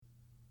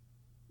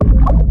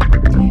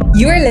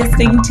You are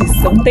listening to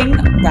Something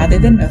Rather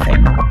Than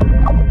Nothing.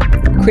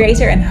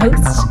 Creator and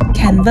host,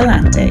 Ken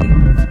Vellante.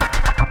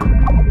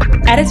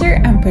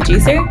 Editor and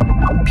producer,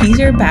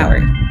 Peter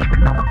Bauer.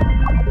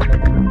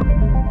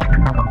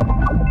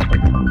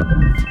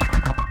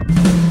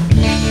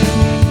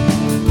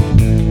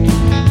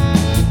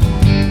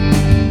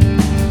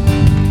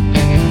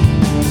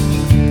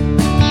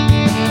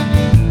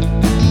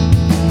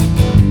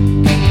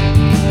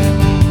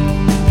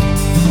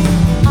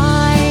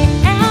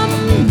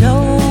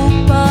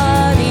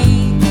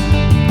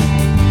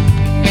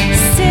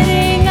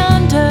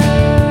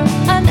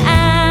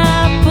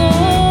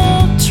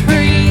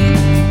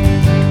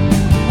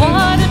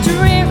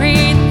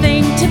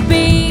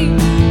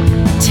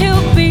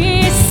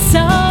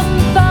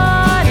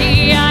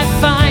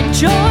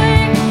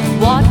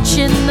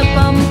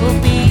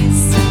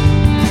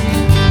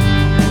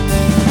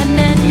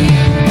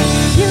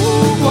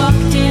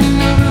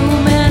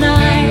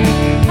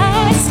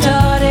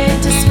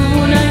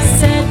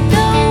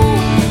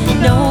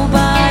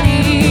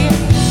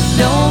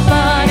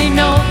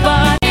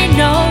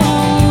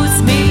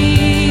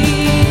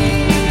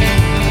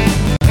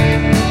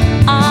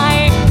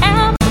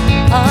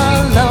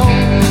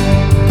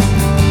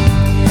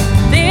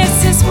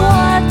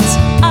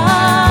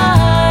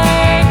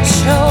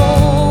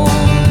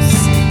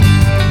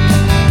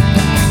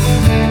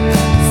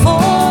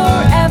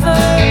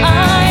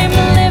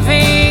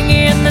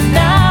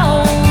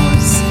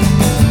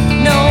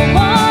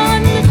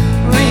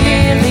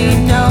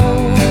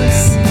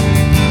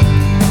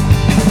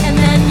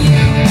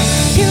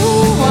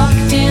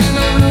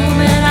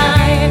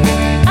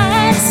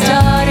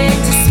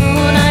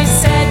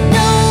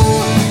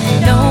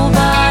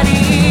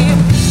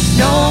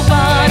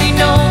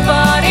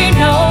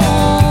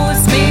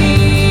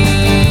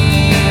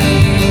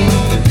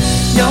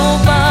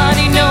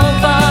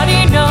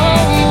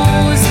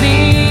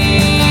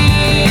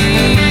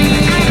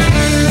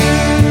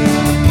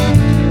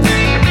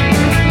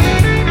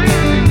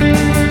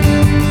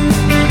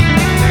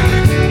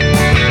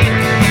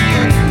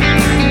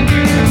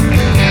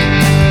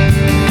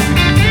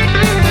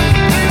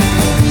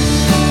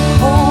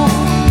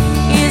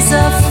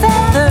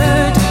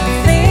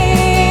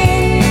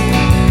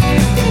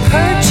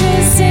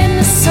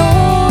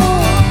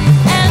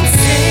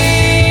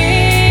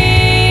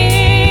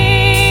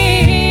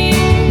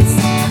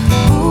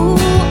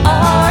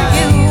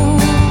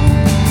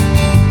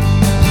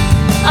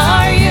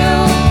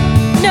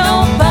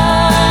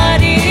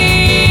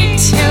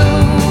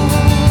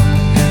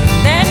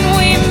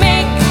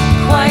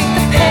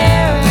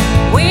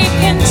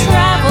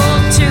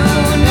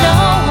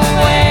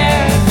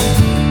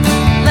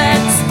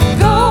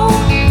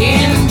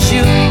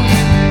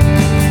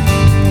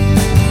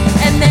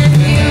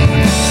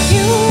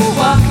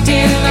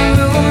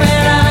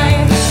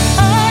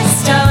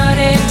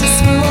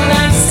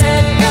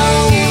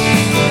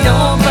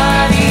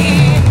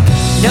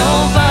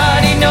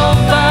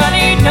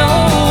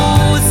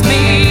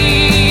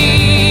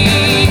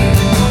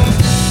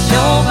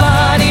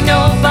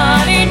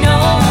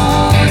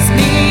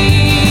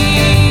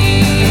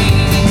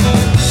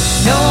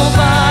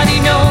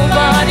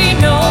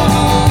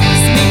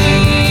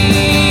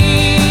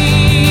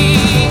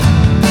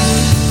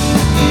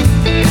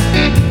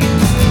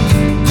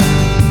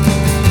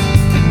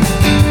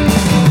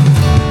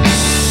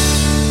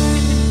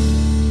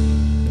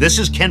 This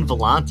is Ken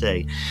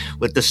Vellante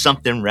with the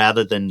Something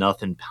Rather Than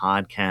Nothing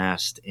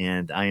podcast,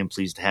 and I am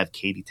pleased to have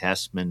Katy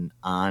Tessman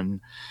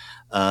on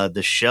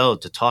the show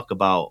to talk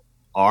about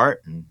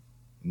art and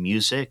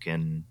music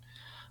and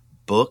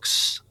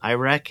books, I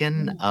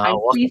reckon. I'm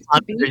pleased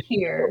to be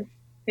here.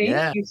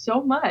 Thank you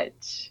so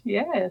much.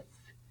 Yes.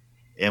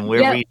 And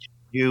we're reaching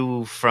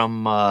you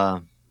from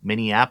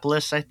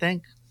Minneapolis, I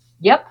think?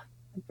 Yep.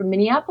 I'm from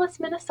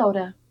Minneapolis,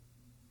 Minnesota.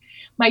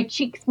 My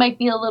cheeks might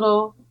be a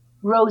little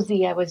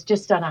rosy. I was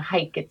just on a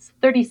hike. It's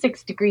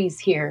 36 degrees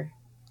here.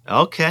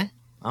 Okay.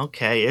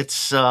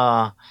 It's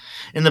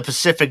in the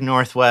Pacific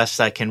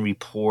Northwest. I can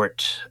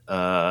report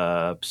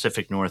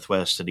Pacific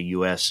Northwest of the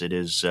U.S. It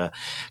is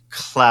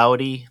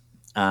cloudy,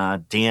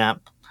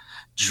 damp,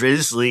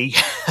 drizzly,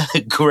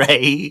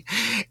 gray,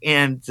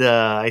 and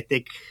I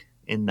think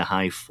in the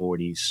high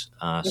 40s.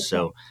 Okay.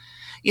 So,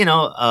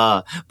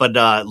 but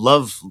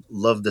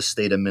love the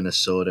state of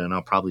Minnesota, and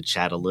I'll probably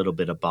chat a little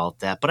bit about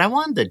that. But I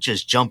wanted to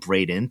just jump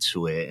right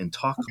into it and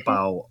talk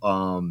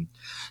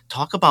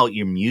about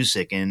your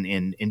music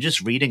and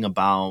just reading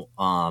about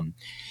that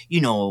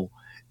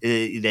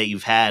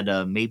you've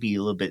had maybe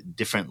a little bit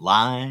different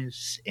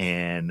lives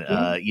and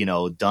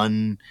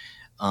done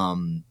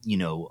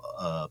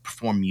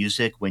perform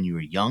music when you were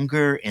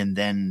younger, and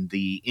then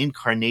the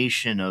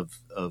incarnation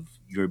of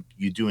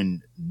you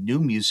doing new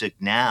music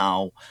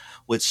now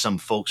with some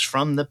folks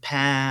from the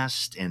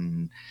past,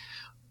 and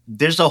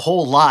there's a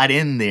whole lot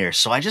in there.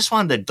 So I just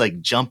wanted to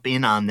jump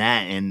in on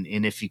that, and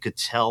if you could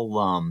tell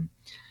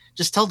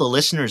the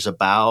listeners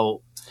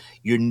about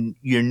your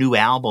new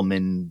album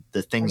and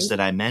the things that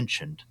I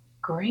mentioned.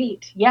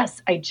 Great.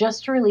 Yes, I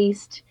just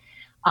released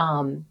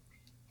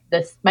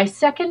this my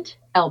second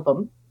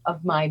album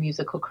of my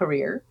musical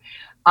career.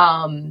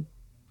 Um,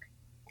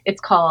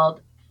 it's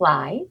called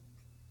Fly,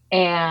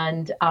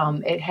 and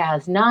it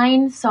has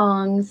 9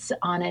 songs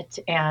on it,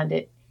 and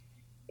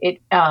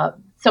it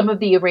some of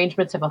the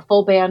arrangements have a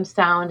full band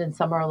sound, and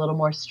some are a little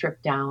more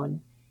stripped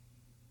down.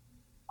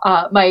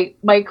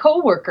 My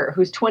coworker,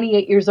 who's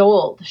 28 years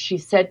old, she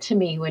said to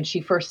me when she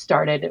first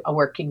started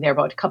working there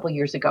about a couple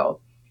years ago,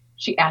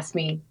 she asked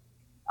me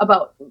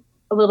about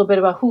a little bit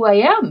about who I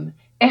am,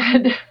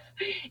 and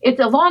it's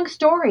a long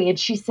story. And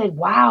she said,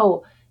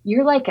 "Wow,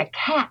 you're like a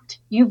cat.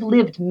 You've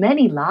lived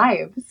many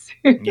lives."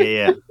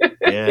 Yeah.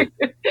 Yeah.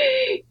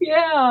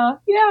 Yeah,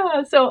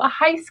 yeah. So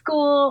high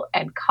school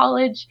and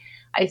college,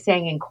 I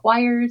sang in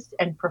choirs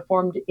and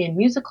performed in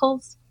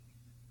musicals.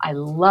 I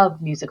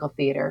love musical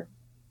theater.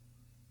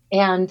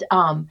 And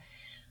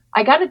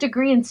I got a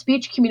degree in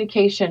speech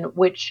communication,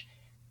 which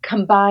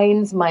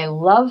combines my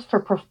love for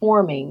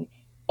performing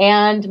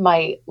and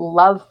my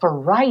love for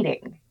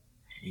writing.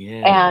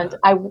 Yeah. And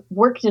I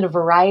worked in a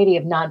variety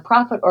of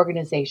nonprofit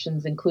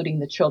organizations, including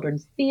the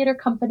Children's Theater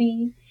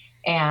Company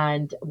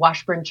and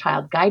Washburn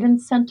Child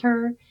Guidance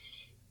Center.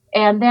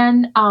 And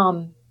then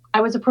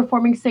I was a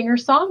performing singer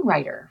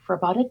songwriter for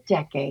about a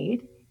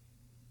decade.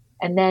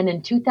 And then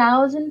in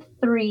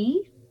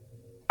 2003,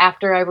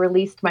 after I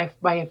released my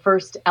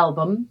first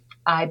album,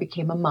 I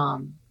became a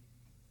mom.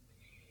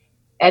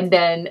 And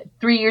then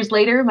 3 years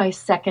later, my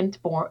second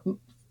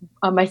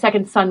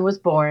son was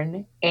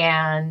born,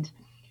 and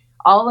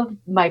all of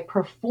my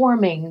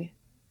performing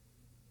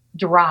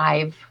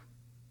drive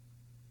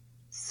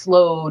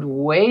slowed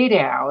way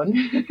down,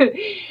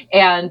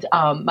 and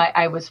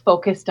I was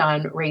focused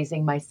on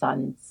raising my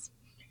sons.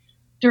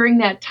 During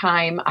that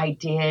time, I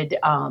did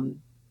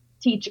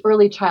teach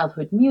early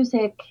childhood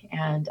music,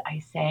 and I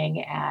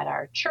sang at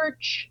our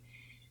church.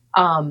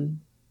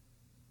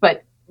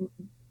 But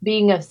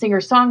being a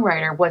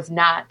singer-songwriter was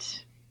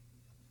not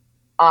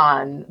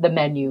on the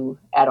menu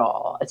at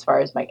all as far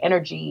as my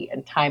energy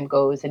and time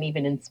goes, and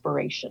even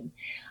inspiration.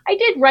 I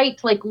did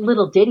write like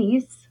little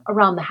ditties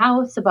around the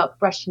house about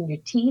brushing your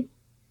teeth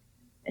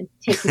and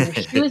taking your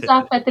shoes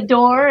off at the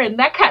door and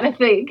that kind of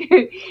thing,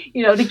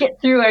 to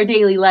get through our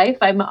daily life.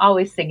 I'm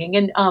always singing,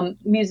 and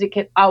music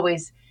had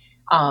always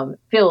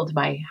filled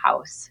my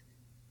house.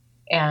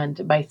 And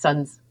my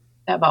sons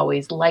have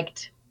always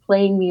liked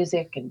playing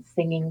music and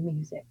singing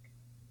music.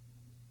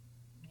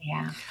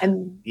 Yeah.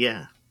 And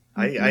Yeah.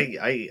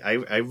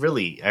 I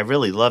really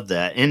love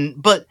that.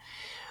 But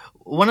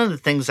one of the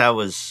things I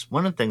was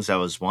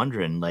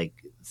wondering, like,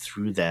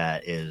 through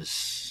that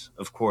is,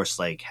 of course,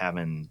 like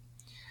having,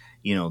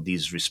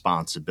 these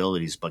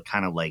responsibilities, but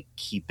kind of like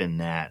keeping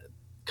that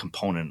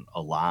component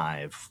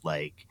alive,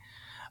 like,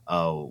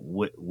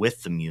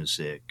 with the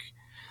music.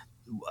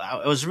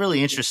 I was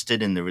really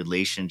interested in the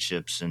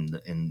relationships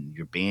in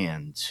your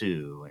band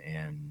too,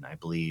 and I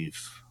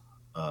believe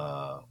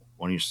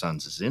one of your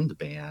sons is in the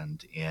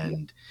band,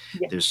 and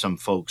yeah. there's some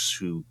folks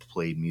who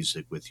played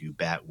music with you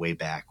way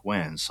back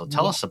when. So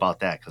tell us about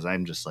that, because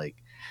I'm just like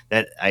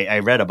that. I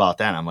read about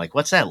that, and I'm like,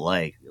 what's that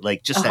like?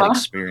 Like just that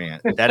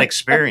experience. That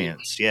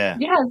experience, yeah.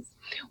 Yes.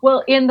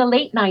 Well, in the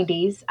late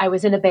 '90s, I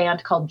was in a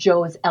band called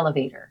Joe's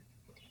Elevator,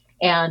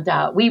 and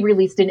we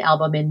released an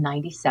album in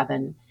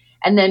 '97.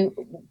 And then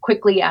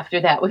quickly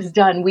after that was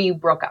done, we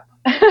broke up.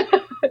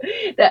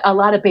 A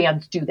lot of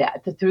bands do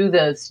that. Through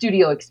the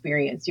studio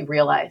experience, you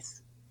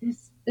realize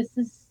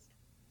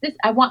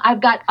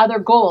I've got other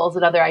goals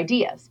and other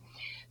ideas.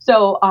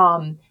 So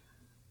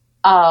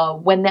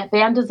when that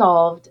band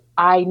dissolved,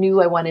 I knew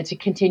I wanted to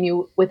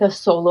continue with a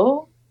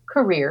solo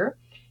career.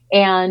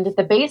 And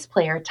the bass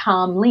player,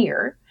 Tom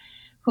Lear,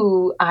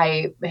 who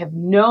I have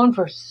known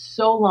for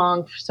so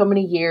long, for so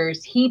many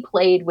years, he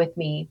played with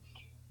me.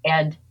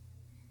 And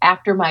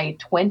after my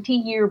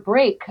 20-year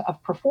break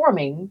of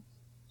performing,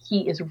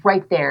 he is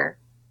right there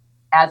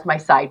as my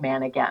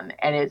sideman again.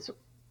 And it's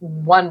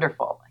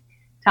wonderful.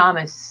 Tom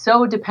is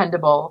so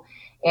dependable.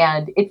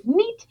 And it's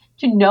neat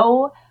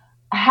to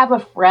have a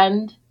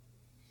friend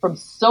from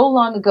so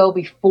long ago,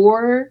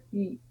 before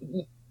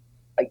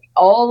like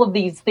all of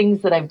these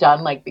things that I've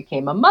done, like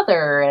became a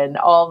mother and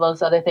all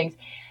those other things.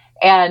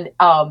 And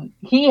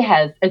he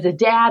is a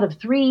dad of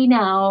 3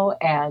 now,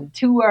 and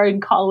 2 are in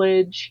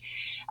college.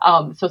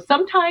 So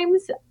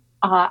sometimes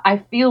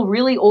I feel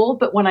really old,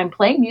 but when I'm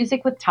playing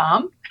music with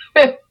Tom,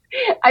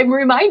 I'm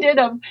reminded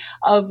of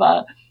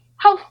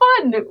how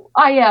fun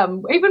I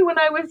am. Even when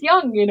I was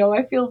young,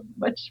 I feel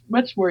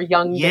much more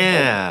young.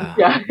 Yeah.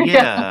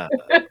 Yeah.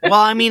 Well,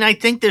 I mean, I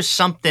think there's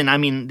something. I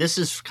mean, this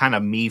is kind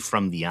of me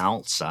from the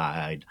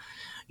outside,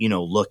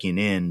 looking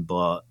in.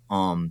 But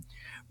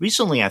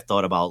recently, I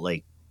thought about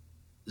like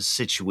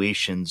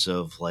situations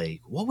of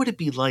like, what would it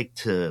be like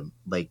to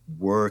like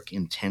work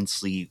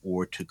intensely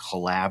or to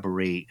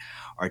collaborate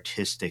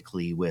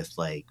artistically with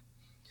like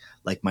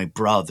my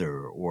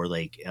brother, or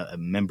like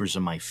members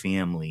of my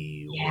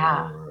family,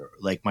 Yeah. or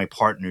like my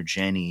partner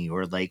Jenny,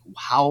 or like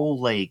how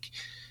like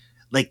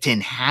like to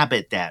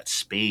inhabit that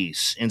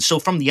space. And so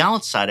from the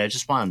outside, I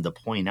just wanted to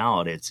point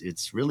out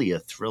it's really a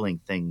thrilling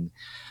thing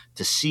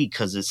to see,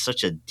 because it's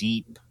such a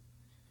deep,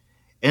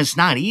 and it's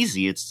not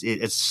easy.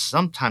 It's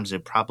sometimes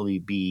it probably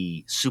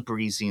be super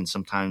easy and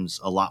sometimes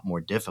a lot more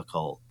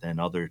difficult than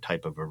other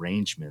type of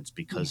arrangements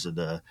because of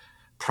the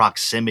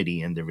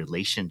proximity and the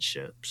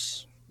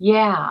relationships.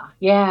 Yeah,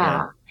 Yeah.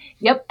 yeah.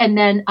 Yep. And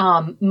then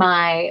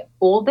my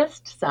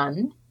oldest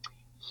son,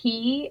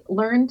 he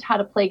learned how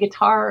to play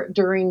guitar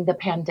during the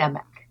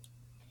pandemic.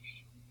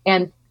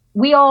 And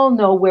we all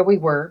know where we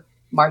were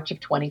March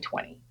of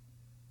 2020.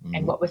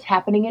 And Mhm. what was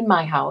happening in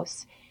my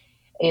house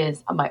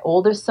is my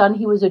oldest son,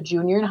 he was a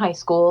junior in high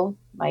school.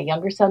 My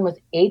younger son was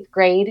eighth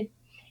grade.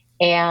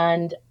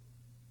 And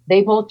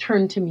they both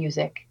turned to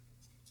music.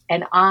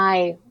 And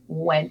I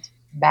went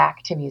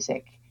back to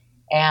music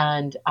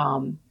and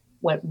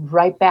went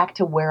right back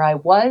to where I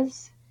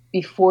was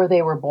before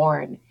they were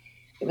born.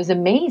 It was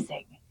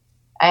amazing.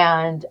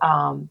 And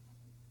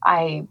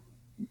I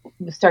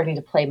was starting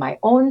to play my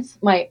old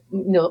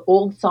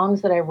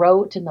songs that I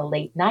wrote in the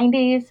late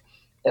 90s,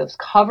 those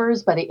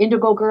covers by the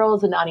Indigo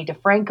Girls and Ani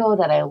DeFranco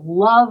that I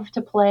love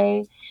to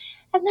play.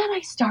 And then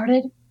I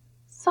started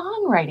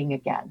songwriting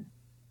again.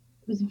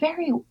 It was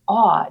very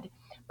odd.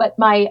 But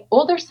my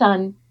older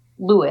son,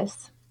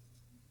 Lewis,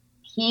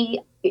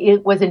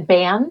 it was in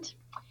band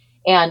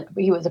and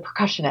he was a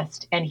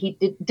percussionist, and he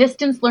did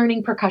distance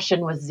learning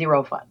percussion was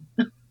zero fun.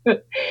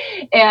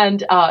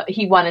 And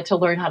he wanted to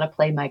learn how to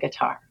play my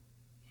guitar.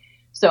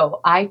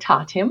 So I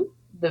taught him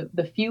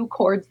the few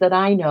chords that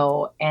I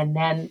know. And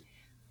then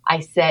I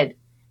said,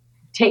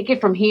 take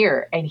it from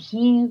here. And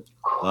he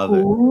Love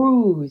it.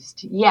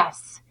 cruised.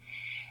 Yes.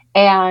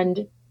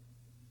 And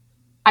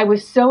I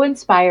was so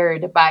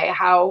inspired by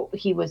how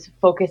he was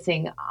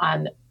focusing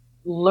on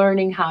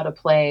learning how to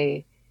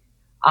play.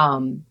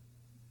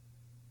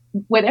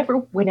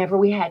 Whenever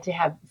we had to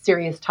have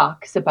serious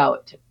talks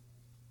about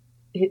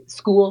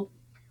school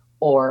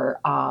or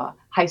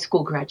high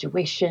school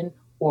graduation,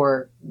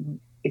 or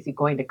is he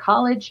going to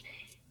college,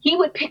 he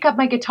would pick up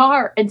my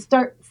guitar and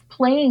start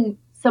playing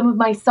some of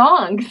my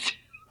songs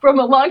from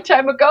a long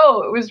time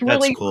ago. It was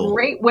really That's cool. a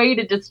great way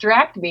to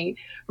distract me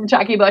from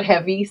talking about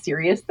heavy,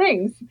 serious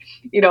things,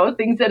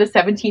 things that a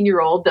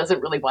 17-year-old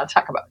doesn't really want to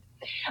talk about.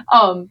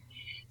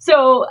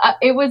 So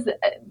it was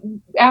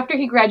after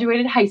he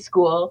graduated high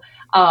school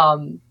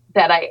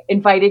that I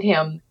invited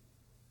him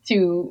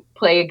to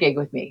play a gig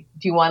with me.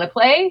 Do you want to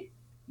play?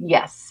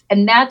 Yes.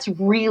 And that's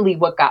really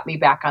what got me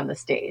back on the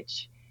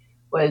stage,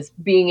 was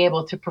being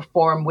able to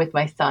perform with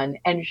my son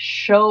and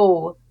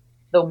show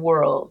the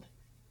world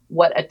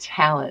what a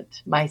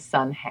talent my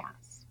son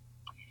has.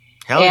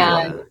 Hell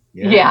And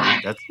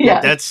yeah.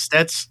 yeah.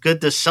 That's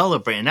good to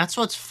celebrate. And that's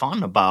what's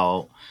fun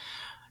about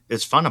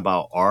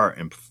art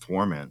and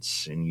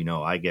performance. And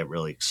I get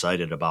really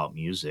excited about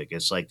music.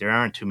 It's like there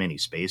aren't too many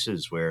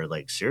spaces where,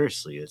 like,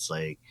 seriously, it's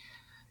like,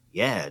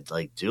 yeah,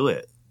 like, do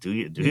it. Do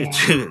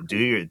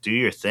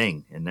your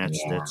thing. And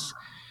Yeah.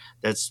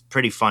 that's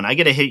pretty fun. I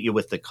got to hit you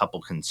with a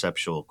couple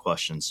conceptual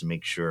questions to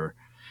make sure,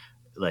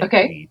 like,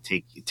 Okay. we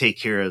take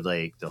care of,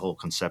 like, the whole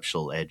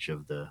conceptual edge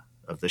of the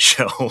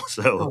show.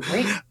 So, Oh,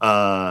 great.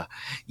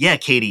 yeah,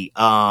 Katy,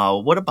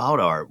 what about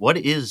art? What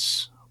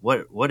is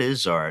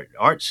art?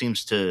 Art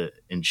seems to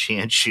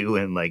enchant you,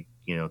 and, like,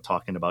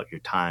 talking about your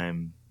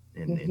time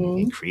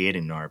in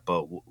creating art.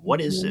 But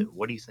what is it?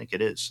 What do you think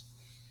it is?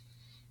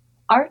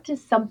 Art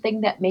is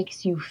something that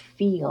makes you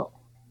feel.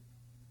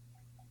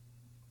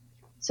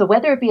 So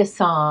whether it be a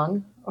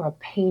song or a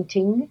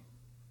painting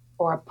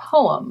or a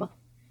poem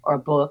or a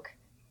book,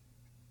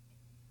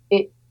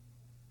 it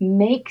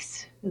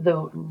makes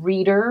the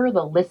reader,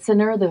 the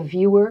listener, the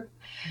viewer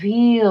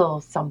feel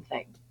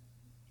something.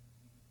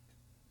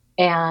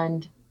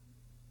 And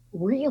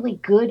really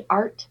good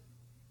art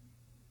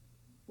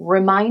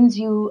reminds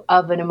you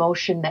of an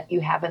emotion that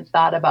you haven't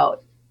thought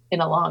about in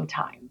a long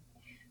time.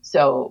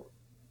 So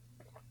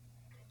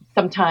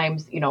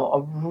sometimes,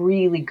 a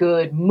really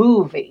good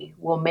movie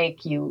will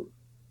make you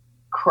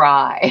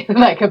cry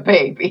like a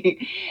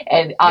baby.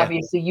 And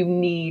obviously you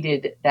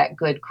needed that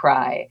good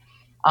cry.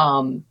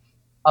 A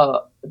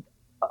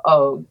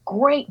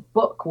great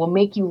book will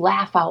make you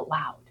laugh out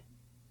loud.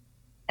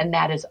 And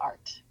that is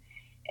art.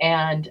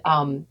 And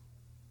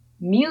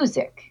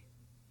music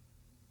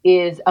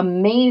is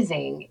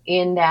amazing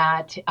in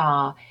that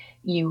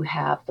you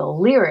have the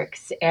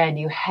lyrics and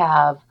you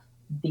have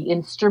the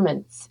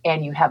instruments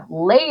and you have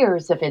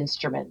layers of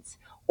instruments,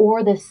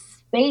 or the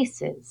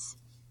spaces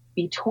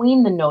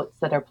between the notes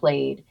that are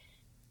played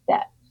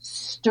that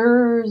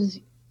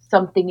stirs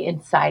something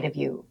inside of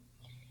you.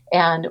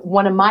 And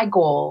one of my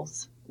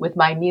goals with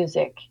my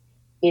music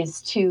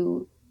is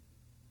to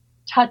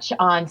touch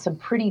on some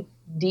pretty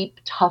deep,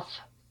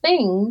 tough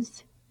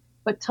things,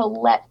 but to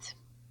let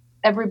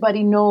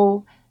everybody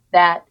know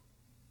that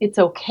it's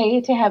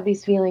okay to have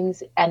these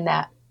feelings, and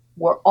that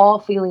we're all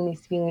feeling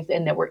these feelings,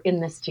 and that we're in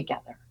this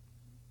together.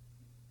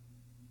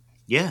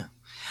 Yeah.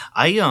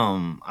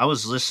 I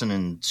was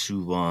listening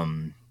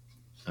to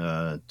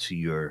to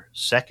your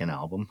second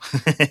album,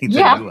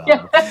 Yeah.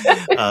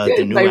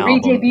 the new My album.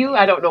 re-debut.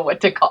 I don't know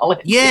what to call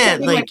it. Yeah,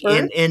 Maybe my like,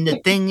 first? and the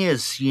thing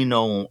is,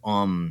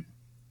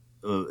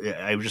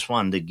 I just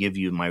wanted to give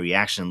you my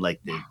reaction,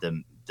 like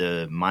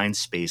the mind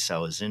space I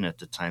was in at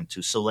the time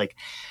too. So like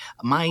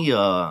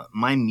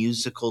my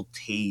musical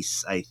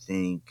tastes, I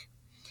think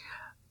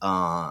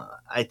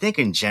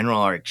in general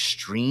are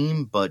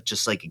extreme, but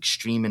just like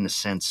extreme in the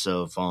sense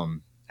of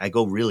I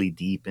go really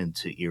deep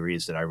into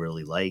areas that I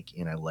really like,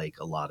 and I like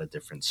a lot of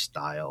different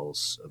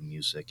styles of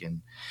music,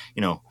 and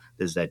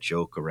there's that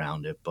joke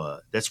around it,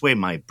 but that's the way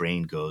my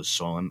brain goes.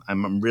 So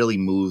I'm really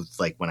moved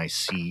like when I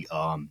see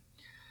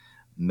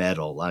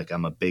metal. Like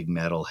I'm a big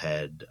metal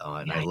head,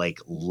 and I Yeah. like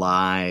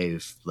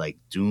live like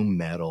doom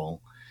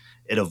metal.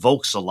 It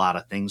evokes a lot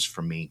of things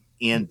for me,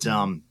 and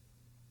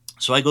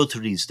so I go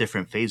through these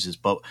different phases.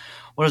 But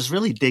what I was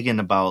really digging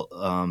about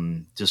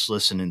just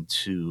listening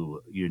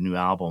to your new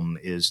album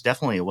is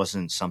definitely it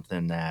wasn't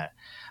something that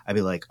I'd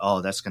be like,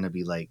 oh, that's going to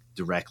be like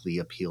directly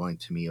appealing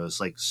to me. It was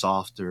like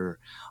softer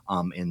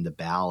in the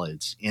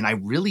ballads, and I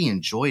really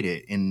enjoyed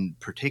it in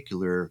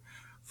particular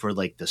for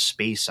like the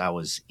space I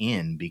was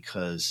in,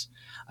 because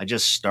I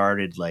just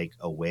started like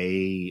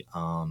away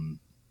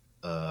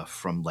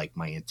from like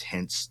my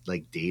intense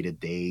like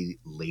day-to-day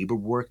labor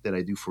work that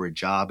I do for a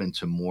job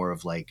into more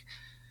of like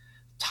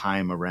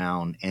time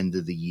around end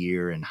of the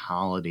year and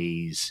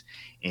holidays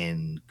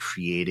and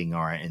creating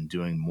art and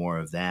doing more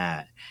of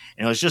that.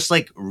 And it was just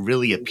like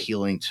really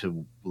appealing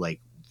to like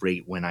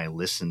right when I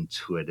listened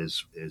to it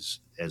as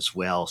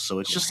well. So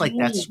it's just like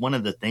Great. that's one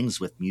of the things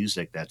with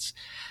music that's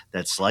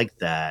like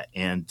that.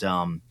 And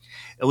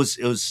it was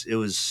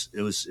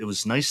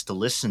nice to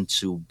listen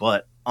to.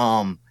 But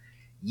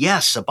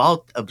yes,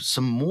 about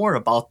some more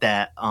about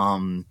that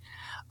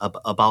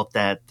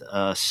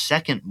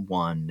second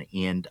one.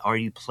 And are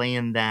you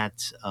playing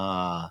that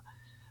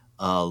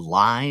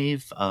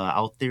live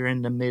out there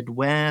in the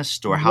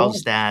Midwest, or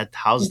how's Yes.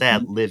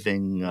 that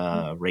living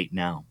right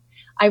now?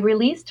 I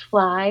released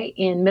Fly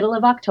in middle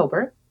of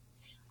October.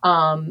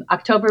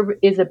 October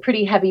is a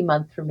pretty heavy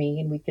month for me,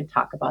 and we can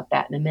talk about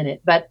that in a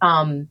minute. But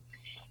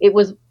it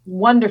was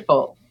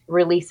wonderful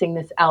releasing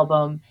this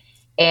album.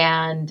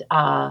 And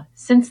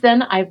since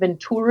then, I've been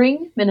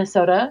touring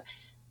Minnesota,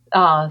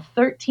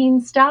 13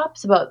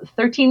 stops, about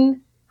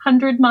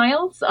 1,300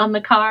 miles on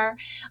the car,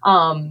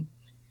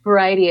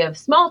 variety of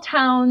small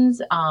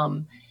towns.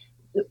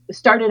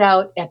 Started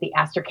out at the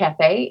Astor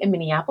Cafe in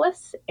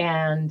Minneapolis,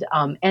 and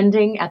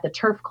ending at the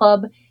Turf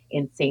Club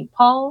in St.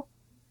 Paul.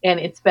 And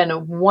it's been a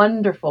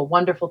wonderful,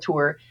 wonderful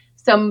tour.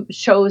 Some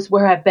shows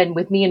where I've been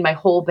with me and my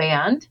whole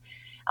band.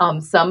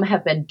 Some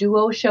have been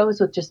duo shows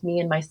with just me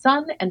and my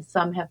son, and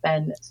some have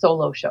been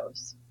solo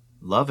shows.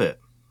 Love it.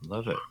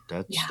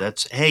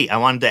 That's hey, I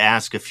wanted to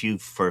ask a few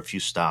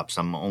stops.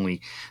 I'm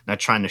only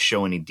not trying to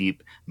show any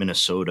deep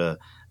Minnesota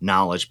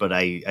knowledge, but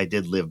I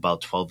did live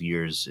about 12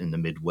 years in the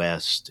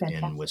Midwest.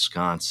 Fantastic. In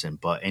Wisconsin.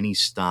 But any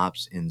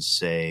stops in,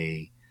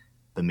 say,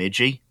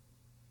 Bemidji?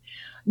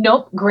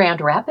 Nope.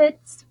 Grand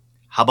Rapids.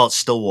 How about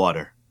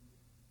Stillwater?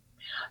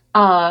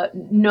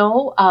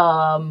 No.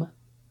 How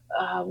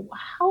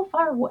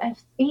far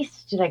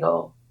east did I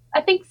go?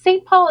 I think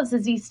St. Paul is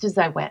as east as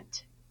I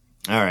went.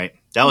 All right.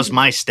 That was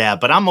my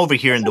stab, but I'm over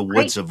here in the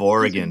woods of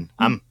Oregon.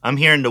 I'm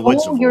here in the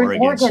woods of you're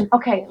Oregon. In Oregon.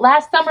 Okay.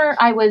 Last summer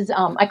I was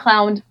I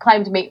climbed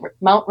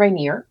Mount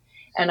Rainier,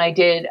 and I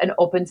did an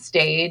open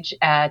stage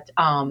at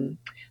the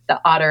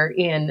Otter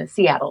in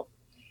Seattle.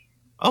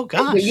 Oh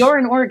gosh. You're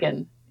in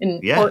Oregon, in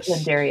Yes.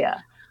 Portland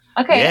area.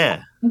 Okay.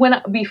 Yeah. When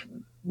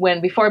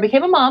before I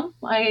became a mom,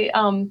 I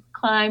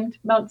climbed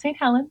Mount St.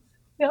 Helens.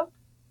 Yep.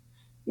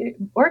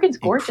 Oregon's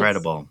gorgeous.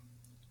 Incredible.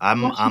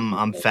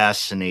 I'm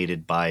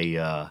fascinated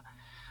by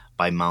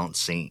Mount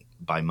St.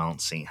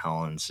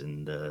 Helens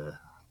and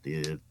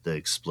the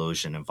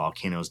explosion of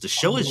volcanoes. The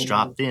show has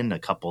dropped in a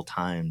couple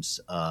times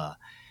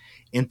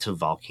into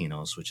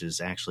volcanoes, which has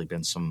actually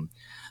been some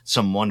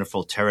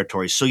wonderful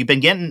territory. So you've been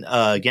getting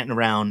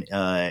around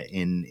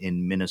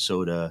in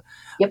Minnesota.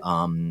 Yep.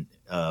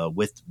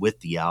 With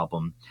the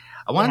album.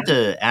 I wanted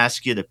to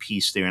ask you the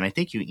piece there, and I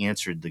think you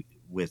answered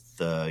with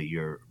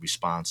your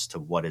response to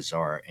what is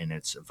art and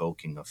its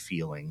evoking of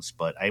feelings.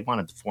 But I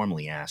wanted to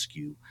formally ask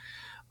you,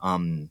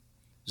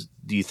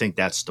 do you think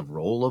that's the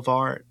role of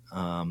art,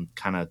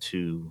 kind of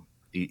to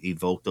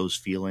evoke those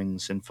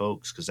feelings in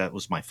folks? Because that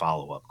was my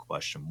follow-up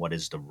question. What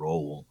is the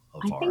role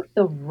of art? I think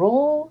the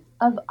role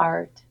of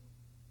art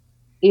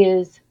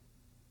is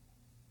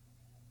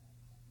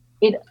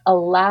it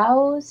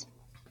allows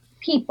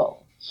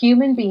people,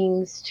 human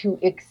beings, to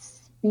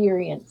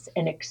experience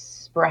and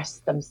express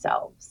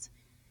themselves.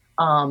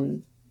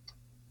 And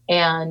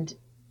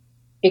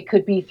it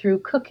could be through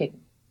cooking.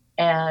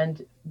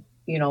 And,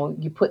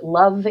 you put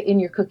love in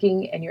your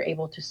cooking, and you're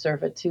able to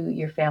serve it to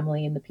your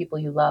family and the people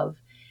you love.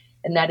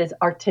 And that is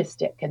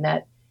artistic.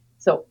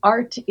 So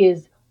art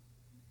is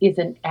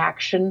an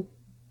action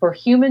for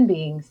human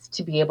beings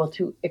to be able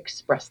to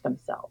express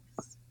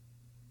themselves.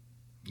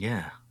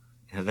 Yeah,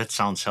 that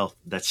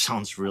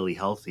sounds really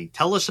healthy.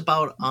 Tell us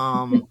about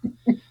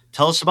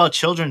Tell us about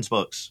children's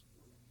books.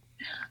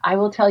 I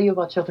will tell you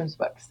about children's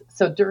books.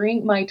 So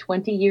during my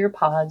 20-year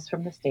pause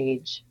from the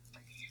stage,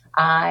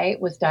 I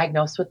was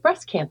diagnosed with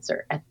breast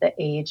cancer at the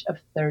age of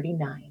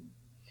 39.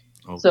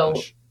 Oh, So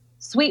gosh.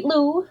 Sweet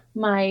Lou,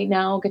 my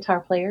now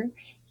guitar player,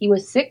 he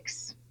was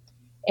 6.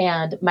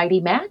 And Mighty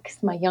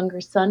Max, my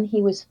younger son,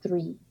 he was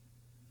 3.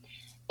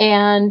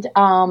 And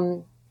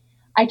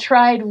I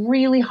tried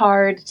really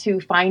hard to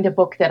find a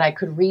book that I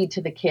could read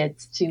to the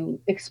kids to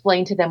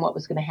explain to them what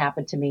was going to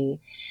happen to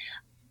me.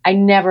 I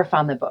never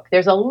found the book.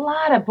 There's a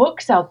lot of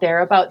books out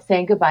there about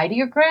saying goodbye to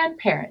your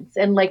grandparents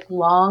and like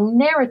long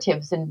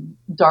narratives and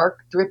dark,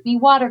 drippy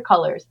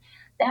watercolors.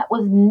 That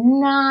was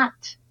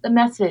not the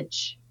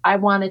message I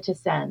wanted to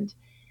send.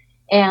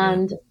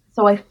 And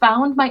so I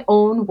found my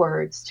own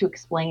words to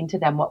explain to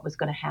them what was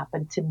going to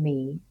happen to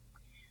me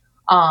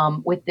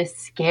with this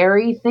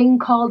scary thing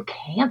called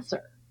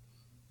cancer.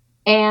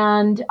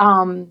 And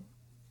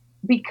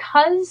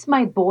because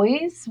my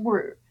boys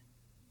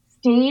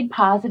stayed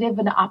positive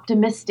and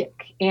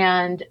optimistic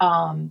and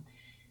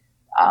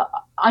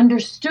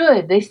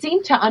understood, they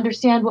seemed to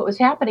understand what was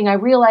happening, I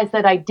realized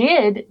that I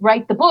did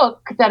write the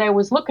book that I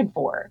was looking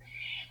for.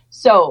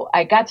 So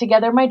I got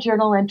together my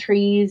journal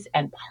entries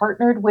and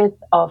partnered with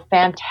a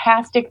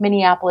fantastic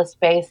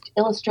Minneapolis-based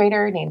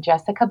illustrator named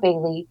Jessica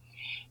Bailey,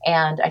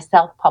 and I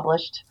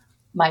self-published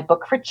my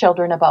book for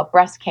children about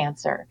breast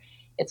cancer.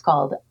 It's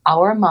called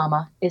Our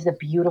Mama is a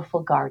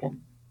Beautiful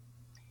Garden.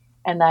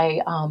 And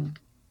I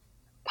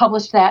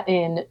published that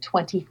in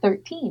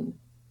 2013.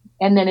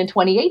 And then in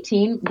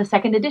 2018, the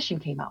second edition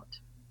came out.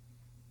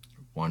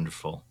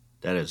 Wonderful.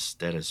 That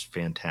is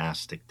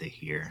fantastic to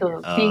hear.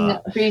 So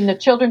being a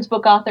children's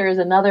book author is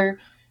another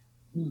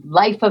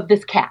life of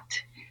this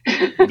cat.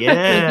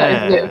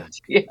 Yeah.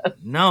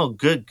 No,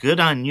 good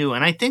on you.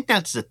 And I think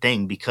that's the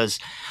thing, because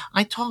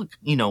I talk,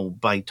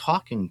 by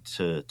talking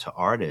to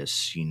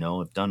artists,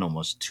 I've done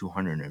almost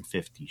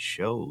 250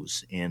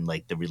 shows, and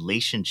like the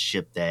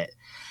relationship that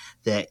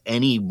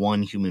any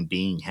one human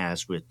being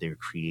has with their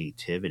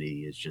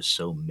creativity is just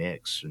so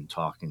mixed. And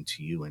talking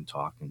to you and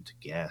talking to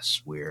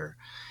guests, where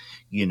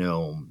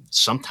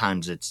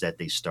sometimes it's that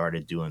they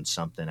started doing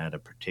something at a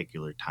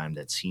particular time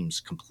that seems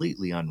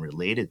completely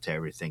unrelated to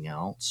everything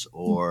else,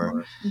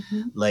 or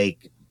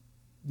like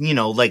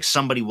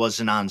somebody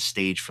wasn't on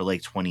stage for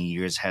like 20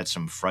 years, had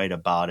some fright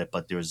about it,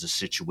 but there was a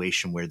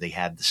situation where they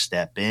had to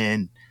step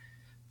in.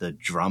 The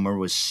drummer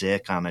was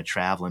sick on a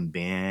traveling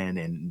band,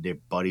 and their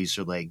buddies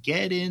are like,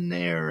 get in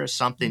there or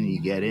something. You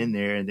get in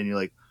there, and then you're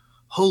like,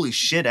 holy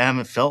shit, I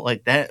haven't felt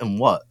like that in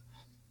what?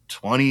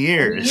 20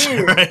 years.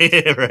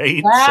 Right? Right.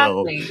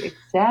 Exactly.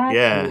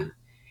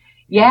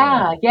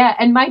 Yeah.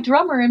 And my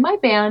drummer in my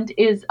band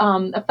is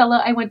a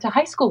fella I went to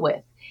high school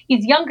with.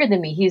 He's younger than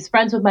me. He's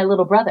friends with my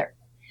little brother.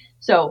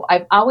 So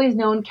I've always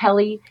known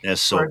Kelly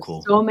for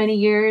cool. So many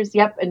years.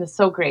 Yep. And it's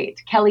so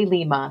great. Kelly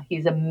Lima.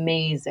 He's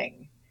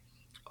amazing.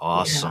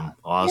 Awesome.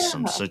 Yeah.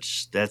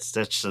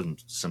 That's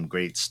some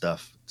great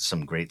stuff.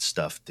 Some great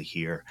stuff to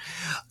hear.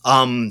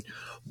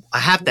 I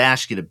have to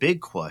ask you the big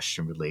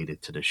question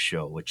related to the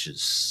show, which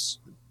is,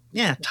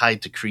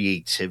 tied to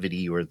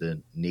creativity or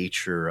the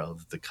nature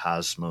of the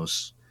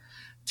cosmos.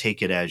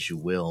 Take it as you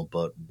will,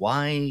 but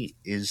why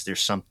is there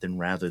something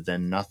rather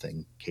than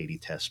nothing, Katy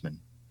Tessman?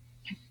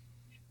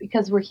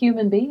 Because we're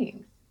human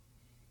beings,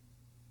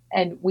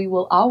 and we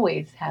will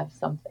always have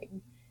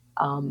something.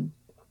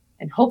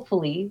 And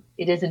hopefully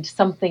it isn't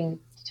something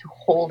to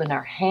hold in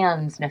our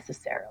hands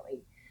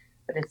necessarily,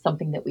 but it's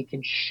something that we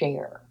can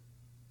share.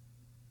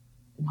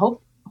 And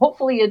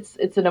hopefully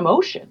it's an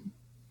emotion,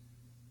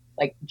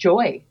 like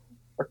joy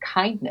or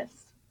kindness,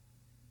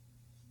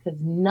 because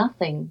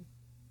nothing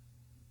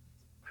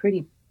is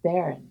pretty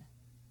barren.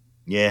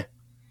 Yeah.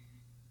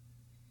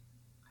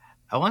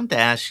 I wanted to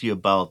ask you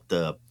about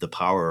the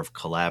power of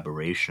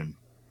collaboration.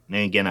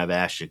 And again, I've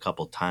asked you a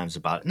couple of times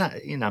about it.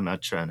 I'm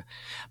not trying to,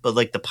 but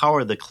like the power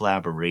of the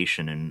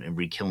collaboration and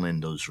rekindling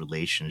those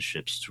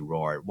relationships through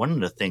art. One of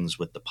the things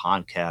with the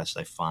podcast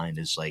I find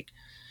is like,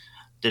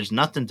 there's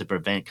nothing to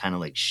prevent kind of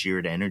like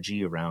shared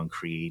energy around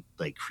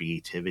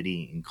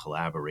creativity and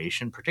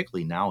collaboration,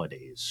 particularly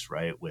nowadays,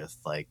 right? With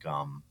like,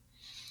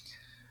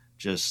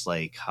 just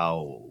like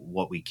how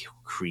what we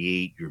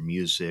create, your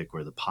music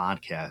or the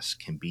podcast,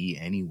 can be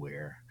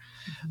anywhere,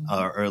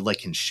 or like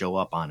can show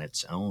up on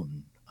its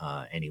own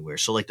anywhere.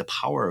 So like the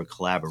power of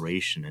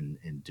collaboration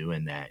and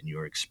doing that, and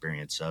your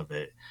experience of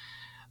it,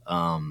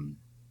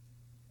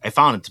 I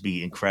found it to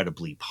be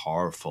incredibly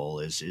powerful.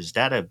 Is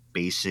that a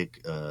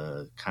basic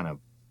kind of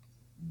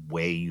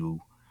way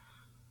you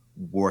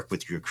work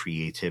with your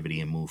creativity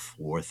and move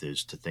forth,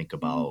 is to think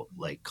about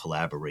like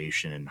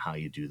collaboration and how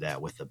you do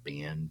that with a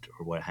band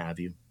or what have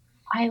you?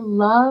 I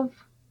love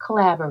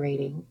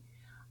collaborating,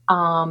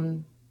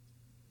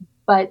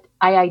 but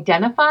I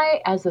identify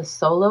as a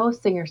solo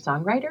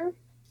singer-songwriter.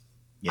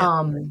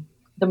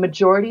 The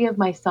majority of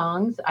my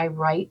songs I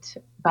write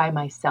by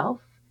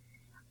myself.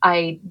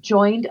 I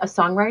joined a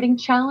songwriting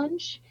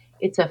challenge.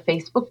 It's a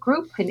Facebook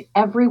group, and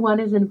everyone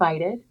is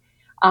invited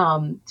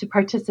to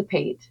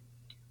participate,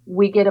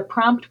 We get a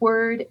prompt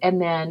word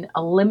and then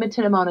a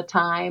limited amount of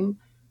time,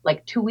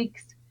 like 2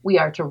 weeks. We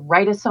are to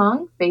write a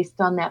song based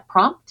on that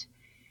prompt,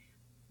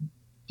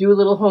 do a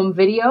little home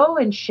video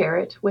and share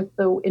it with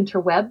the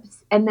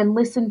interwebs, and then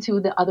listen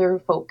to the other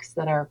folks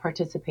that are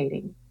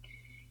participating.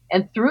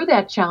 And through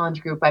that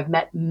challenge group, I've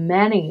met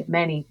many,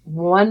 many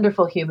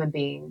wonderful human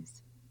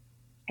beings.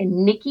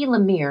 And Nikki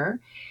Lemire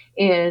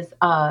is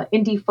an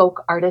indie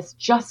folk artist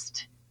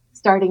just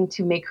starting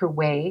to make her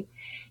way.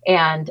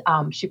 And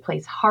she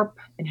plays harp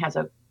and has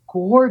a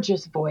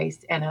gorgeous voice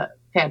and a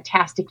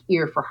fantastic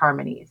ear for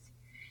harmonies.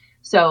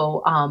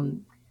 So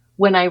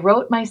when I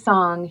wrote my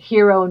song,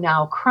 Hero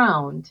Now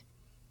Crowned,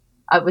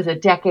 it was a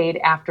decade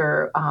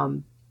after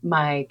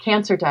my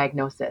cancer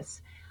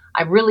diagnosis.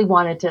 I really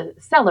wanted to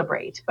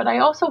celebrate, but I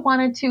also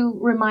wanted to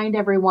remind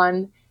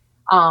everyone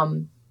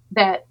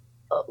that,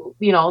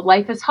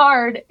 life is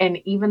hard. And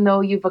even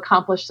though you've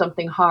accomplished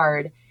something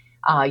hard,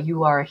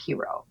 you are a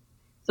hero.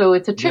 So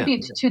it's a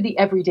tribute to the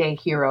everyday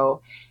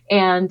hero.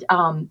 And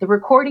the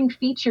recording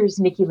features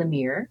Nikki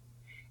Lemire.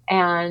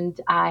 And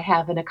I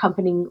have an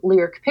accompanying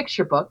lyric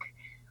picture book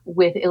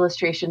with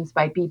illustrations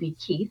by B.B.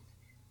 Keith,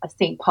 a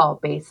St.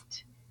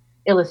 Paul-based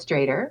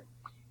illustrator.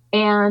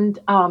 And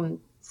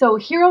so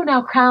Hero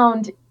Now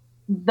Crowned,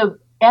 the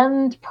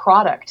end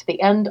product,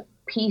 the end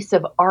piece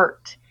of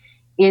art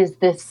is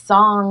this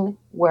song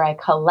where I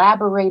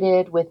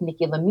collaborated with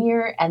Nikki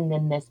Lemire, and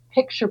then this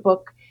picture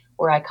book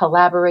where I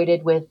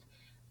collaborated with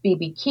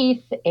B.B.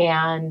 Keith.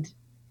 And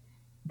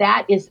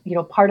that is,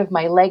 part of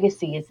my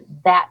legacy is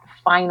that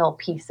final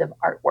piece of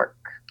artwork.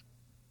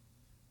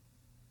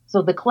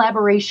 So the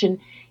collaboration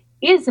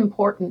is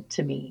important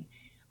to me.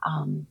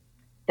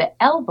 The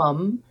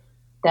album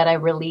that I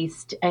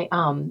released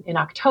in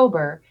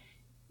October,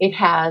 it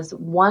has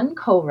one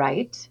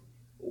co-write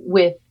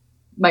with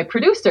my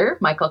producer,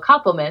 Michael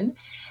Koppelman,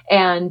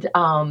 and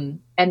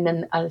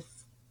then a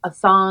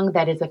song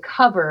that is a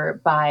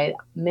cover by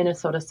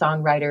Minnesota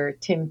songwriter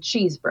Tim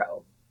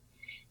Cheesebro.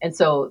 And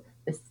so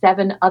the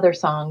 7 other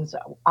songs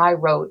I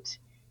wrote,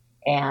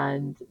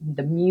 and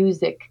the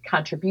music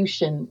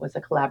contribution was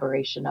a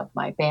collaboration of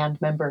my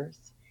band members.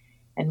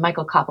 And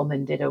Michael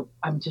Koppelman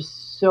I'm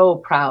just so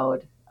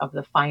proud of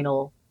the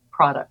final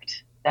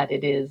product that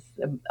it is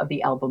of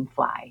the album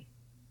Fly.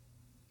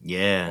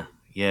 Yeah.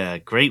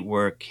 Great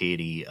work,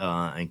 Katy,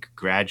 and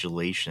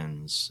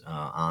congratulations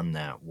on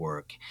that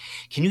work.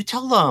 Can you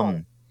tell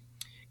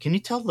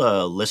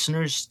the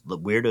listeners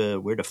where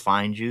to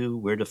find you,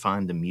 where to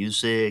find the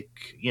music,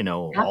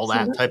 all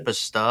that type of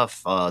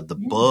stuff, the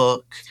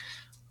book,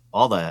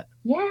 all that?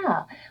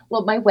 Yeah.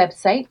 Well, my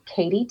website,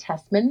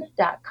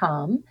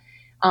 katytessman.com,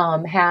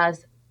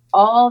 has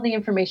all the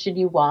information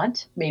you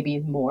want, maybe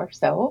more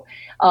so.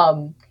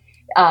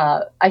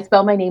 I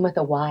spell my name with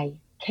a Y,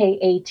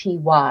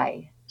 KatyTessman.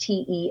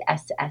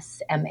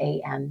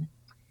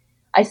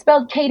 I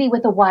spelled Katy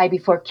with a Y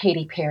before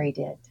Katy Perry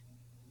did.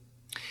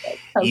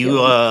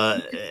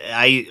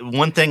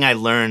 One thing I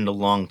learned a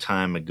long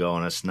time ago,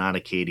 and it's not a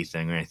Katy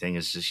thing or anything,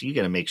 is just you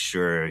got to make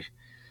sure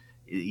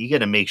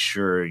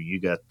you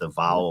got the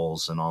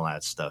vowels and all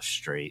that stuff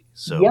straight.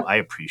 So I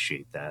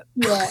appreciate that.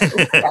 Yeah,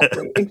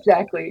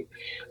 exactly.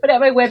 But at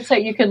my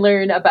website, you can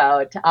learn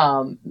about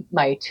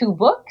my 2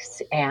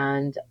 books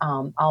and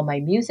all my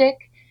music,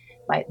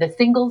 the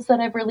singles that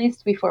I've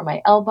released before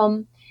my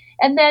album.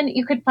 And then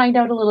you could find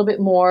out a little bit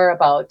more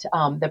about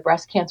the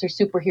Breast Cancer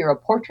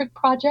Superhero Portrait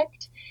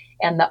Project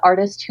and the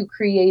artist who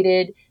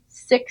created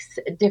 6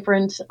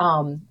 different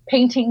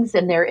paintings.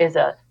 And there is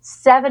a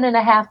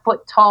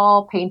 7.5-foot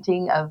tall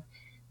painting of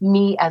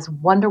me as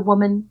Wonder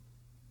Woman.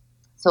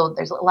 So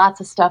there's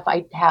lots of stuff.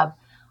 I have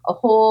a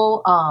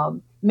whole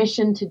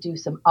mission to do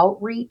some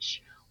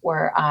outreach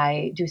where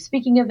I do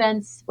speaking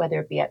events, whether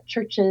it be at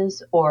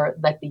churches or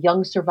like the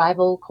Young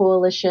Survival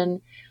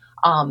Coalition,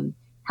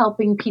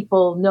 helping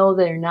people know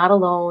they're not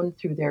alone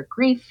through their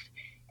grief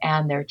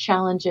and their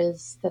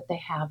challenges that they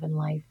have in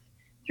life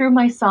through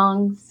my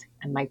songs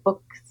and my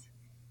books.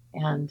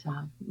 And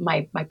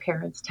my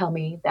parents tell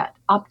me that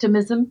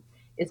optimism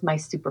is my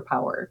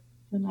superpower.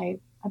 And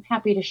I'm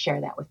happy to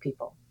share that with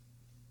people.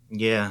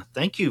 Yeah,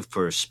 thank you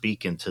for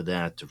speaking to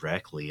that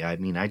directly. I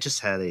mean, I just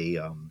had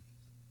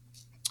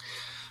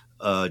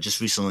just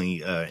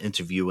recently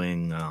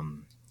interviewing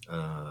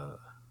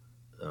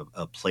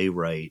a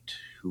playwright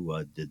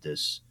who did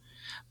this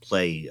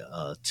play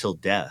Till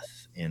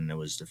Death, and it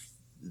was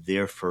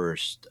their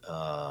first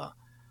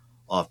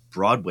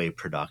off-Broadway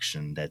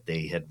production that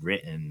they had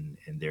written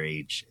in their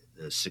age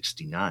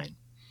 69.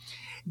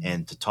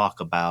 And to talk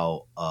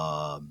about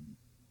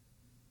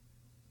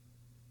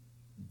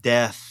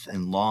death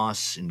and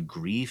loss and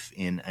grief,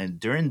 and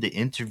during the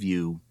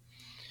interview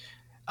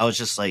I was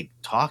just like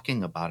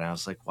talking about it. I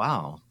was like,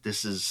 wow,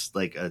 this is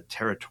like a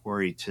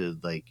territory to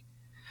like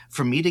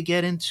for me to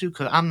get into,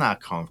 because I'm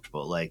not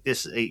comfortable like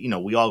this.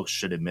 We all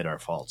should admit our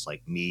faults.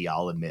 Like me,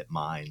 I'll admit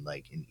mine,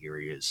 like in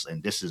areas,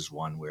 and this is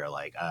one where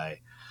like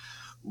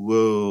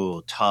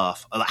whoa,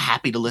 tough. I'm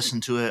happy to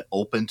listen to it,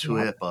 open to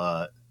it,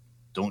 but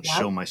don't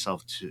show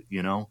myself to,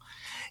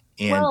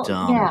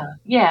 And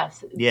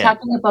yes. yeah,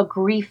 Talking about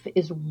grief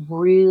is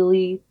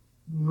really,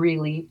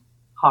 really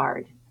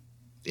hard.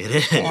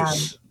 it And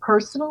is.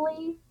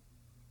 personally,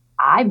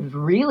 I'm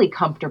really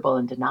comfortable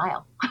in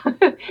denial.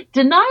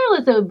 Denial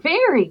is a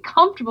very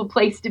comfortable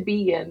place to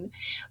be in,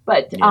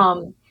 but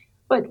Yeah.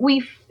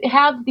 we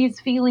have these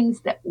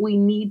feelings that we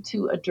need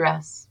to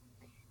address,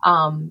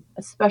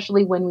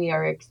 especially when we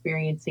are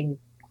experiencing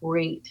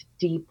great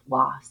deep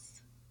loss.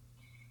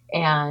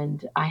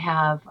 And I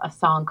have a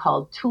song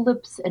called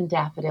 "Tulips and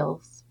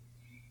Daffodils."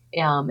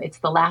 It's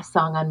the last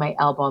song on my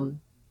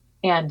album,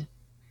 and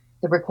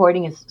the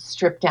recording is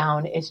stripped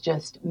down. It's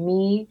just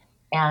me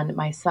and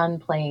my son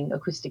playing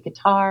acoustic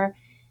guitar,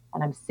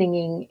 and I'm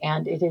singing.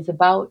 And it is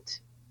about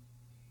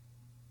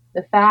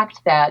the fact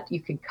that you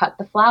can cut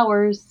the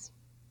flowers,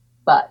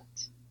 but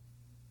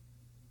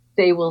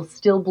they will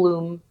still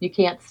bloom. You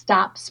can't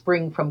stop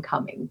spring from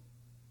coming.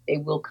 They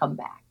will come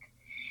back.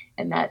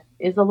 And that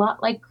is a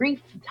lot like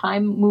grief.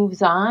 Time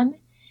moves on,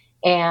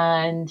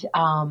 and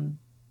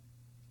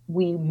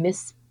we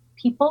miss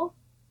people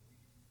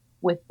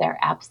with their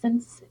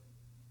absence.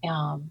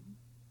 Um,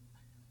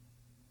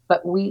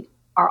 but we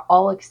are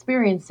all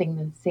experiencing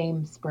the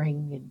same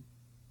spring. And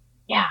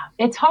yeah,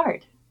 it's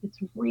hard. It's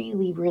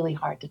really, really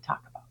hard to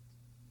talk about.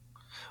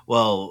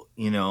 Well,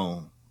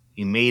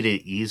 you made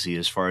it easy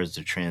as far as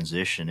the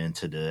transition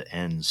into the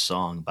end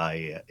song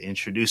by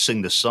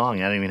introducing the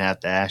song. I don't even have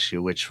to ask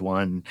you which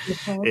one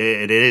Mhm.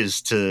 it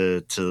is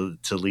to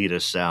lead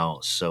us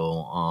out.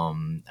 So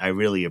I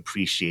really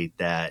appreciate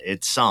that.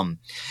 It's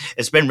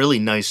been really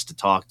nice to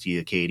talk to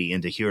you, Katy,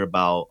 and to hear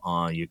about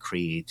your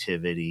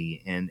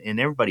creativity, and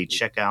everybody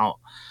check out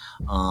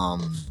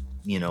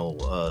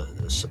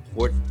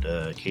support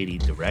Katy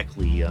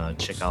directly.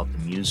 Check out the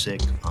music.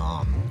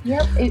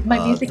 Yep, my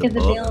music The is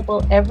book.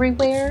 available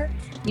everywhere.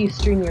 You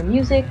stream your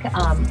music.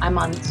 I'm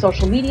on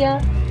social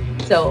media,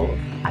 so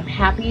I'm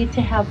happy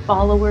to have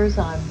followers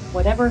on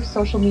whatever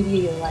social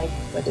media you like,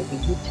 whether it be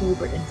YouTube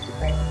or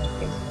Instagram or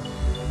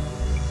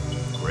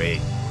Facebook.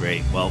 Great,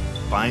 great. Well,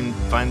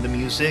 find the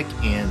music,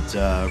 and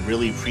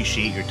really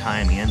appreciate your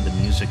time and the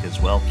music as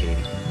well,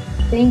 Katy.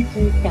 Thank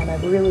you, Ken. I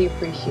really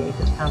appreciate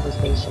this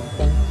conversation.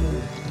 Thank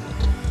you.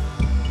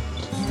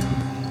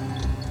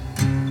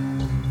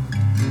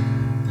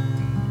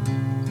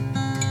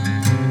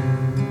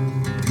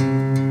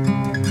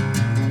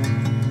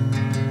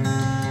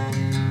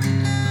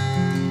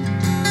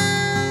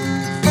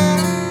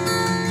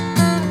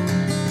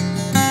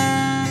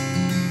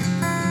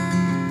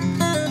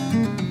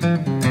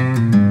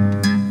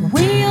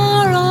 We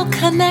are all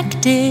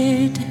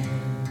connected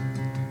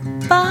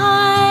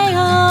by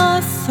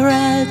a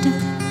thread.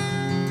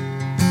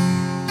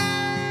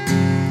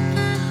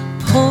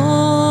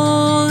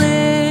 Pull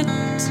it,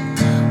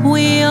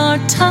 we are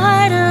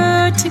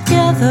tighter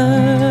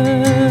together.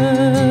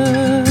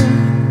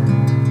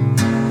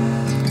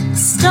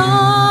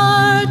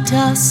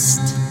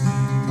 Stardust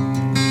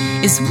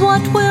is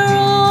what we're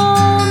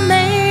all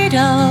made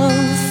of.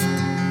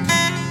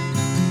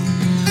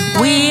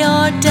 We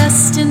are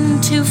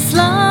destined to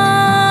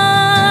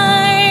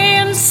fly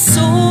and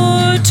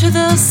soar to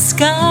the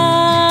sky.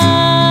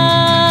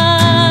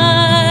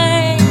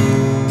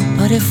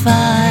 But if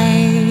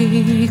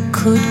I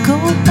could go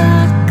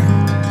back,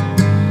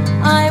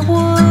 I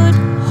would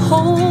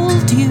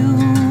hold you.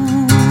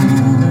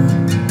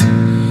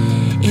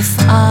 If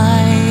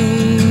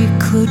I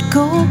could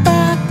go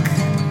back,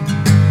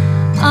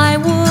 I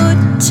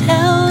would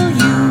tell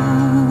you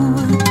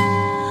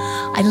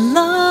I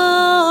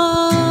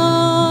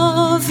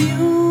love you.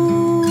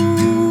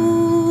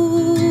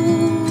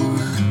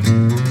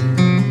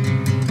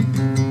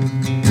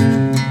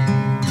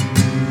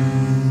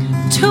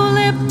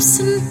 Tulips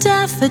and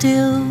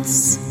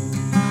daffodils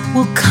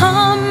will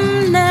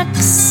come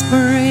next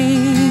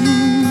spring,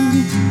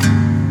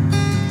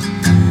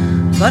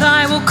 but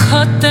I will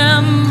cut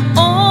them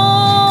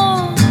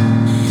all,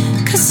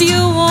 'cause you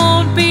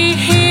won't be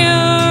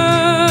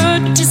here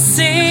to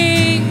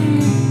sing.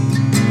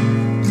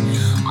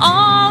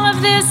 All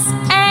of this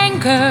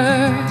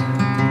anger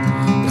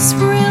is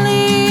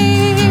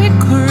really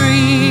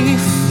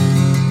grief,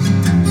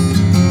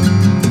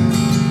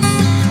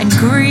 and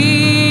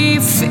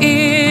grief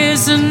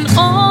is an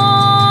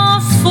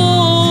awful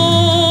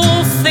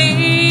thief.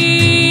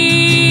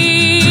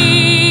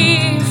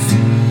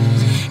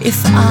 If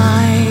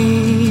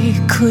I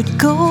could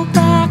go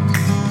back,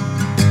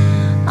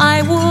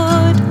 I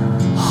would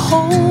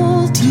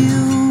hold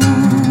you.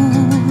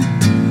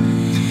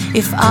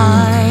 If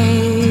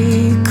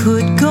I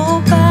could go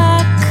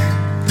back,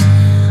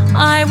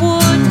 I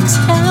would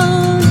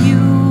tell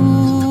you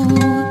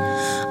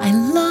I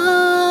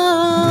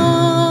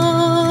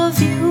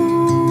love you.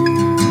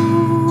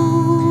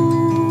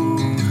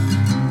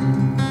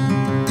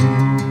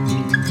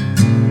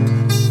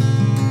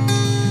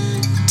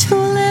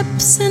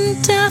 Tulips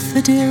and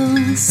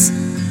daffodils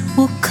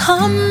will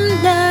come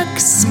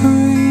next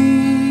spring.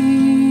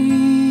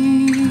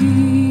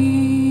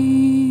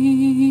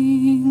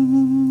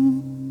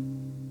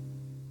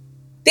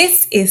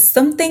 This is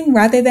Something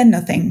Rather Than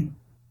Nothing.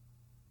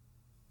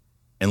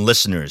 And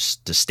listeners,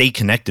 to stay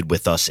connected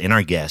with us and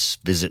our guests,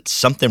 visit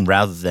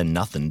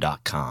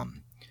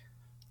somethingratherthannothing.com.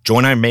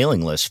 Join our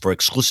mailing list for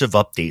exclusive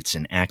updates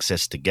and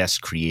access to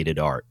guest-created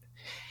art.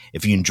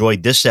 If you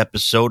enjoyed this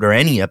episode or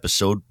any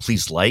episode,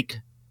 please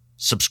like,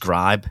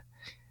 subscribe,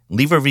 and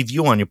leave a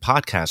review on your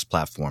podcast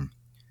platform.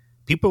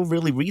 People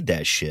really read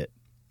that shit.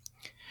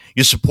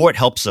 Your support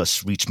helps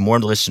us reach more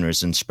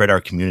listeners and spread our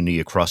community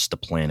across the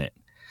planet.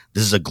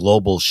 This is a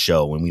global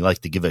show, and we like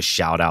to give a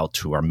shout out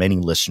to our many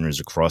listeners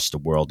across the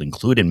world,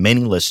 including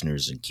many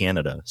listeners in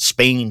Canada,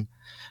 Spain,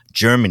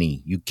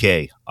 Germany,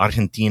 UK,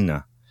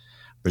 Argentina,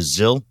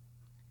 Brazil,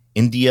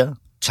 India,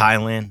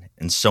 Thailand,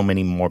 and so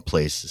many more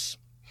places.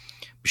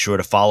 Be sure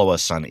to follow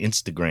us on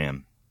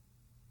Instagram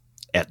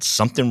at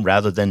Something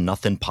Rather Than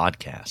Nothing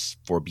Podcast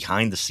for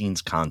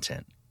behind-the-scenes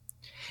content.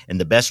 And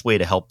the best way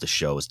to help the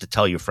show is to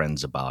tell your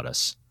friends about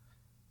us.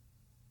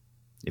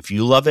 If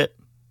you love it,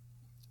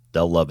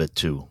 they'll love it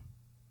too.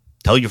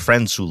 Tell your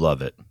friends who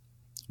love it.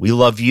 We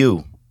love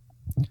you.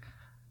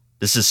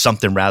 This is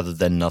Something Rather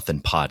Than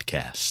Nothing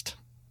Podcast.